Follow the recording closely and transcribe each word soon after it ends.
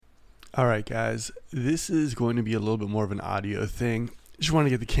All right, guys, this is going to be a little bit more of an audio thing. Just want to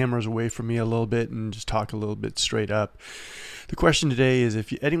get the cameras away from me a little bit and just talk a little bit straight up. The question today is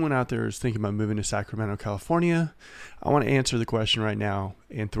if anyone out there is thinking about moving to Sacramento, California, I want to answer the question right now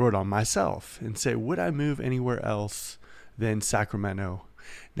and throw it on myself and say, would I move anywhere else than Sacramento?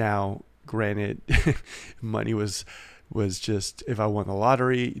 Now, granted, money was just, if I won the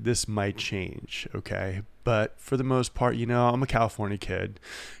lottery, this might change, okay? But for the most part, I'm a California kid,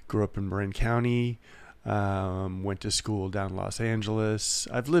 grew up in Marin County, went to school down in Los Angeles.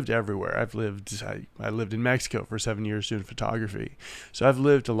 I've lived everywhere. I lived in Mexico for 7 years doing photography. So I've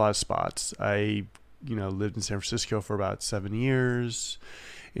lived a lot of spots. I lived in San Francisco for about 7 years.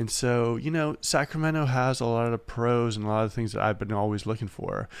 And so, Sacramento has a lot of pros and a lot of things that I've been always looking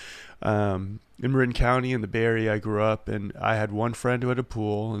for. In Marin County in the Bay Area, I grew up, and I had one friend who had a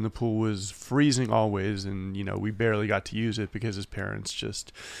pool, and the pool was freezing always, and, we barely got to use it because his parents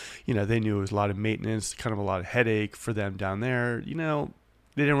just, they knew it was a lot of maintenance, kind of a lot of headache for them down there.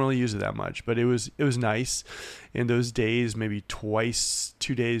 They didn't really use it that much, but it was nice. In those days, maybe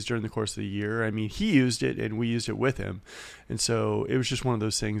 2 days during the course of the year. I mean, he used it and we used it with him. And so it was just one of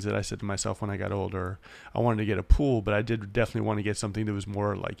those things that I said to myself when I got older, I wanted to get a pool, but I did definitely want to get something that was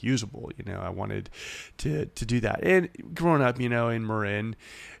more like usable. I wanted to do that. And growing up, in Marin,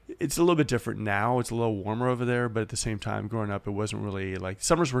 it's a little bit different now. It's a little warmer over there, but at the same time, growing up, it wasn't really like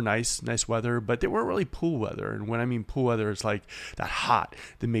summers were nice weather, but they weren't really pool weather. And when I mean pool weather, it's like that hot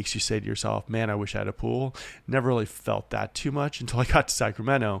that makes you say to yourself, man, I wish I had a pool. Never really felt that too much until I got to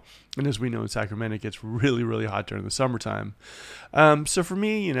Sacramento. And as we know, in Sacramento, it gets really, really hot during the summertime. So for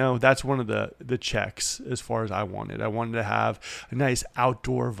me, that's one of the checks as far as I wanted. I wanted to have a nice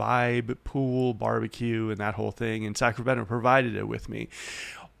outdoor vibe, pool, barbecue, and that whole thing. And Sacramento provided it with me.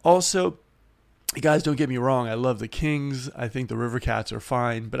 Also, guys, don't get me wrong. I love the Kings. I think the River Cats are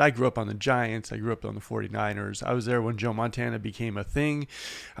fine, but I grew up on the Giants. I grew up on the 49ers. I was there when Joe Montana became a thing.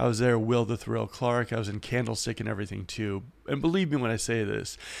 I was there, Will the Thrill Clark. I was in Candlestick and everything too. And believe me when I say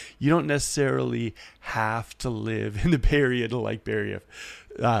this, you don't necessarily have to live in the Bay Area to like Bay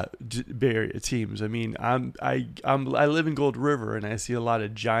Area teams. I mean, I live in Gold River, and I see a lot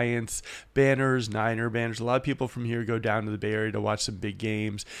of Giants banners, Niner banners. A lot of people from here go down to the Bay Area to watch some big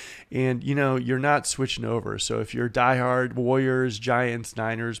games, and you're not switching over. So if you're diehard Warriors, Giants,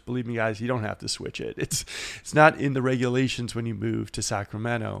 Niners, believe me, guys, you don't have to switch it. It's not in the regulations when you move to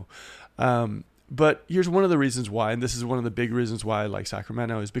Sacramento. But here's one of the reasons why, and this is one of the big reasons why I like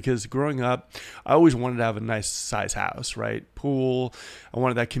Sacramento, is because growing up, I always wanted to have a nice size house, right? Pool. I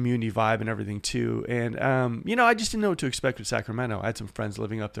wanted that community vibe and everything too. And, I just didn't know what to expect with Sacramento. I had some friends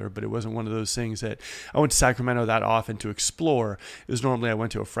living up there, but it wasn't one of those things that I went to Sacramento that often to explore. It was normally I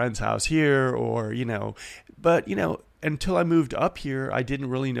went to a friend's house here until I moved up here, I didn't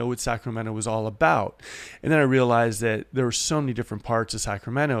really know what Sacramento was all about. And then I realized that there were so many different parts of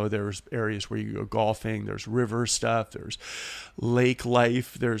Sacramento. There's areas where you go golfing, there's river stuff, there's lake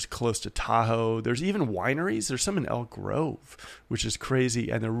life, there's close to Tahoe, there's even wineries. There's some in Elk Grove, which is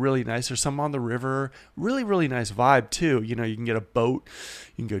crazy, and they're really nice. There's some on the river, really, really nice vibe too. You can get a boat,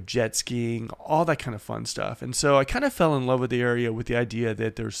 you can go jet skiing, all that kind of fun stuff. And so I kind of fell in love with the area with the idea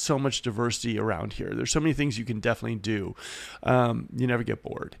that there's so much diversity around here. There's so many things you can definitely do. You never get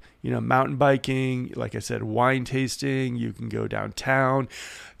bored. Mountain biking, like I said, wine tasting, you can go downtown.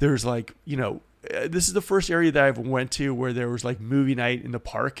 There's this is the first area that I ever went to where there was like movie night in the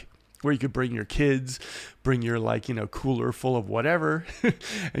park, where you could bring your kids, bring your cooler full of whatever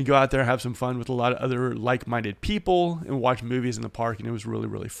and go out there and have some fun with a lot of other like-minded people and watch movies in the park. And it was really,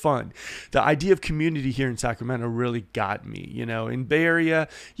 really fun. The idea of community here in Sacramento really got me, in Bay Area.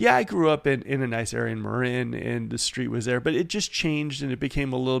 Yeah, I grew up in a nice area in Marin and the street was there, but it just changed and it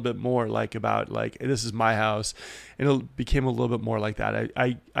became a little bit more about this is my house. And it became a little bit more like that.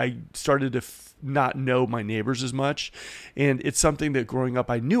 I started to not know my neighbors as much. And it's something that growing up,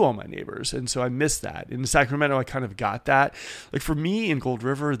 I knew all my neighbors. And so I missed that. In Sacramento, I kind of got that. Like for me in Gold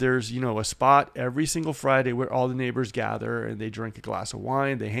River, there's, a spot every single Friday where all the neighbors gather and they drink a glass of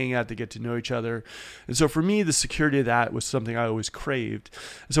wine, they hang out, they get to know each other. And so for me, the security of that was something I always craved.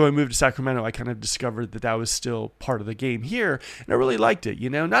 And so when I moved to Sacramento, I kind of discovered that was still part of the game here. And I really liked it.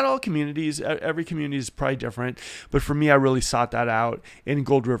 Not all communities, every community is probably different. But for me, I really sought that out. And in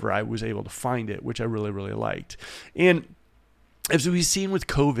Gold River, I was able to find it, which I really, really liked. And as we've seen with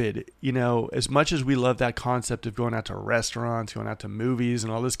COVID, as much as we love that concept of going out to restaurants, going out to movies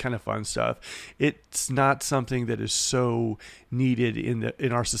and all this kind of fun stuff, it's not something that is so needed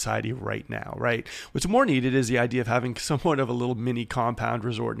in our society right now, right? What's more needed is the idea of having somewhat of a little mini compound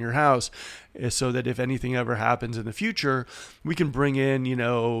resort in your house, so that if anything ever happens in the future, we can bring in,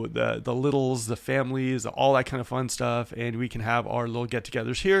 the littles, the families, all that kind of fun stuff, and we can have our little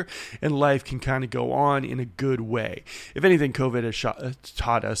get-togethers here, and life can kind of go on in a good way. If anything, COVID has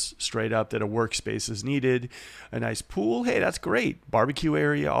taught us straight up that a workspace is needed, a nice pool, hey, that's great, barbecue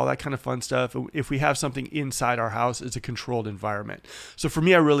area, all that kind of fun stuff. If we have something inside our house, it's a controlled environment. So for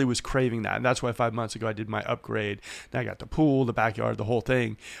me, I really was craving that, and that's why 5 months ago I did my upgrade. Now I got the pool, the backyard, the whole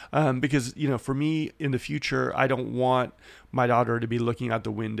thing, because for me in the future, I don't want my daughter to be looking out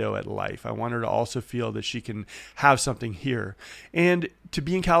the window at life. I want her to also feel that she can have something here. And to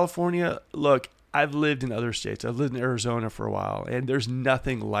be in California, look, I've lived in other states. I've lived in Arizona for a while, and there's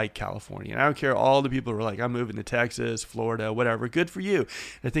nothing like California. And I don't care, all the people who are like, I'm moving to Texas, Florida, whatever. Good for you.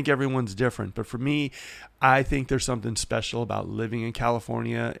 I think everyone's different. But for me, I think there's something special about living in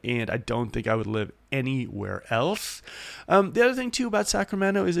California, and I don't think I would live anywhere else. The other thing, too, about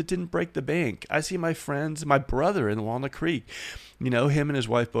Sacramento is it didn't break the bank. I see my friends, my brother in Walnut Creek, him and his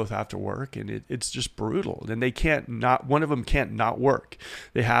wife both have to work, and it's just brutal. And they one of them can't not work.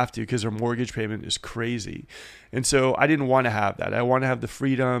 They have to because their mortgage payment is crazy. And so I didn't want to have that. I want to have the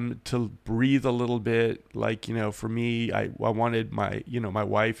freedom to breathe a little bit. Like, for me, I wanted my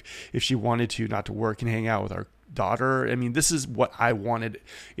wife, if she wanted to, not to work and hang out with our daughter. I mean, this is what I wanted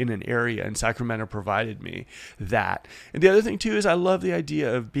in an area, and Sacramento provided me that. And the other thing too is I love the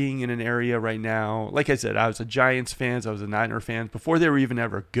idea of being in an area right now. Like I said, I was a Giants fan, I was a Niner fan before they were even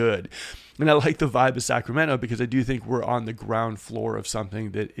ever good. And I like the vibe of Sacramento because I do think we're on the ground floor of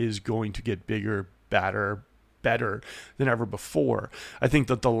something that is going to get bigger, better than ever before. I think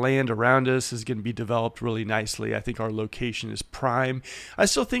that the land around us is going to be developed really nicely. I think our location is prime. I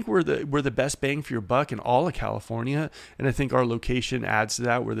still think we're the best bang for your buck in all of California, and I think our location adds to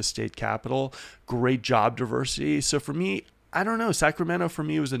that. We're the state capital, great job diversity. So for me, I don't know. Sacramento for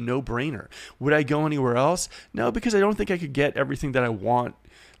me was a no-brainer. Would I go anywhere else? No, because I don't think I could get everything that I want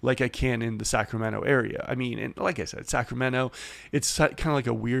like I can in the Sacramento area. I mean, and like I said, Sacramento, it's kind of like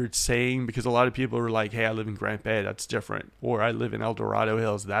a weird saying because a lot of people are like, hey, I live in Grand Bay, that's different. Or I live in El Dorado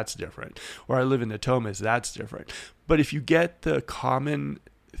Hills, that's different. Or I live in Natomas, that's different. But if you get the common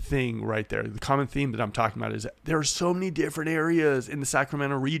thing right there, the common theme that I'm talking about is that there are so many different areas in the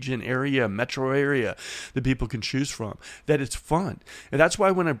Sacramento region area, metro area that people can choose from, that it's fun. And that's why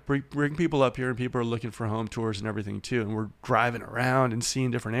when I bring people up here and people are looking for home tours and everything too, and we're driving around and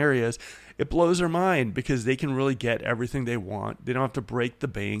seeing different areas, it blows their mind because they can really get everything they want. They don't have to break the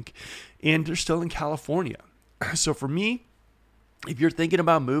bank, and they're still in California. So for me, if you're thinking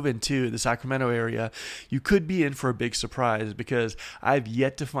about moving to the Sacramento area, you could be in for a big surprise because I've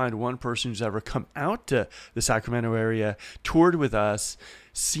yet to find one person who's ever come out to the Sacramento area, toured with us,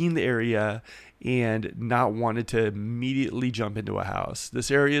 seen the area, and not wanted to immediately jump into a house.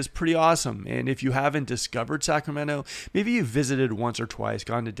 This area is pretty awesome. And if you haven't discovered Sacramento, maybe you visited once or twice,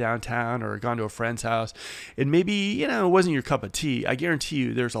 gone to downtown or gone to a friend's house, and maybe, it wasn't your cup of tea. I guarantee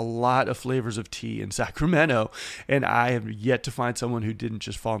you there's a lot of flavors of tea in Sacramento, and I have yet to find someone who didn't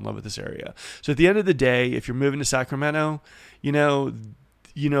just fall in love with this area. So at the end of the day, if you're moving to Sacramento,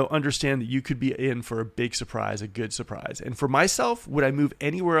 understand that you could be in for a big surprise, a good surprise. And for myself, would I move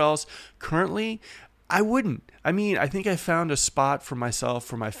anywhere else currently? I wouldn't. I mean, I think I found a spot for myself,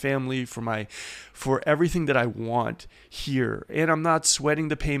 for my family, for everything that I want here. And I'm not sweating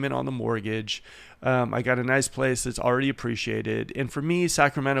the payment on the mortgage. I got a nice place that's already appreciated. And for me,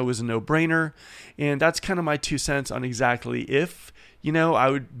 Sacramento was a no-brainer. And that's kind of my 2 cents on exactly if I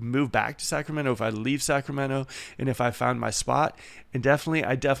would move back to Sacramento, if I leave Sacramento, and if I found my spot. And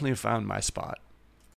I definitely have found my spot.